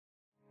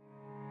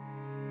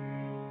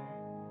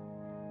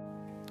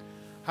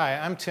Hi,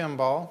 I'm Tim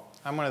Ball.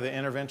 I'm one of the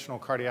interventional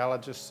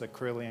cardiologists at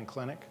Carilion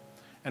Clinic,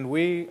 and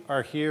we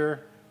are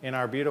here in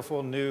our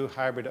beautiful new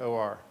hybrid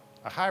OR.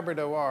 A hybrid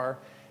OR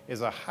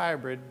is a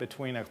hybrid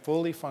between a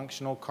fully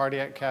functional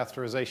cardiac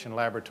catheterization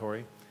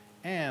laboratory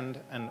and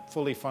a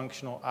fully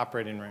functional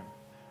operating room.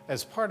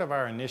 As part of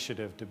our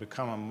initiative to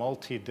become a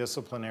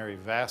multidisciplinary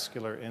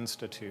vascular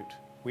institute,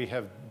 we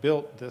have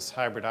built this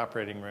hybrid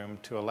operating room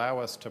to allow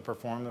us to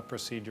perform the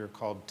procedure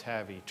called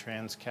Tavi,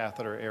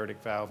 transcatheter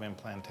aortic valve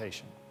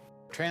implantation.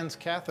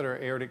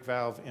 Transcatheter aortic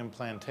valve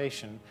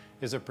implantation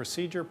is a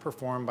procedure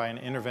performed by an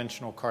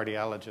interventional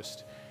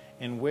cardiologist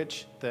in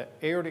which the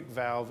aortic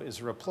valve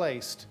is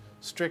replaced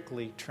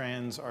strictly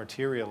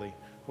transarterially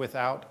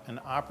without an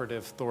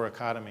operative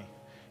thoracotomy.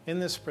 In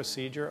this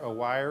procedure, a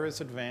wire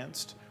is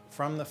advanced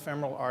from the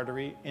femoral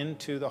artery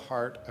into the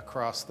heart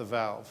across the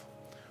valve.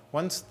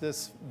 Once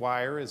this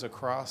wire is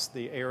across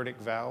the aortic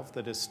valve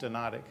that is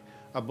stenotic,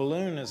 a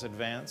balloon is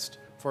advanced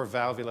for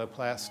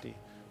valvuloplasty.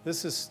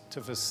 This is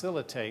to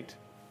facilitate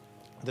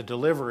the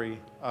delivery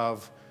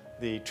of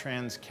the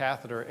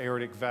transcatheter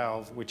aortic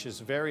valve, which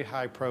is very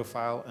high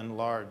profile and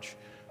large,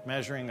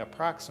 measuring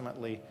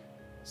approximately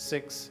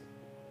 6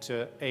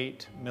 to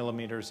 8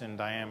 millimeters in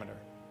diameter.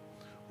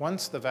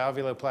 Once the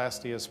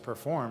valvuloplasty is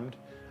performed,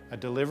 a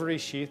delivery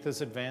sheath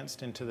is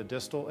advanced into the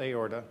distal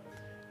aorta,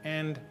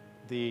 and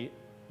the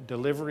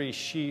delivery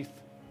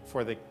sheath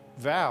for the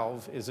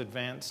valve is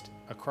advanced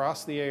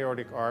across the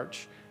aortic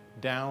arch,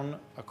 down,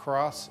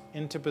 across,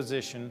 into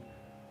position.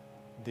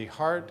 The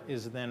heart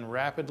is then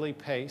rapidly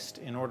paced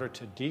in order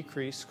to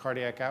decrease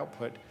cardiac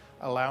output,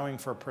 allowing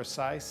for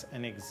precise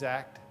and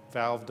exact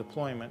valve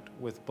deployment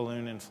with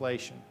balloon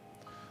inflation.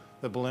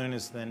 The balloon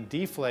is then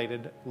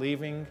deflated,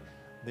 leaving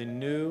the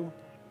new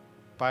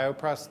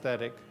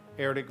bioprosthetic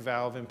aortic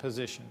valve in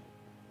position.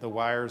 The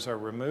wires are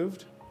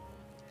removed,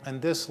 and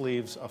this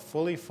leaves a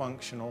fully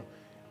functional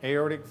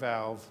aortic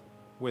valve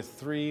with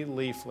 3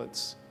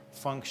 leaflets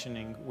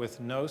functioning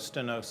with no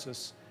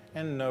stenosis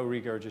and no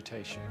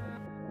regurgitation.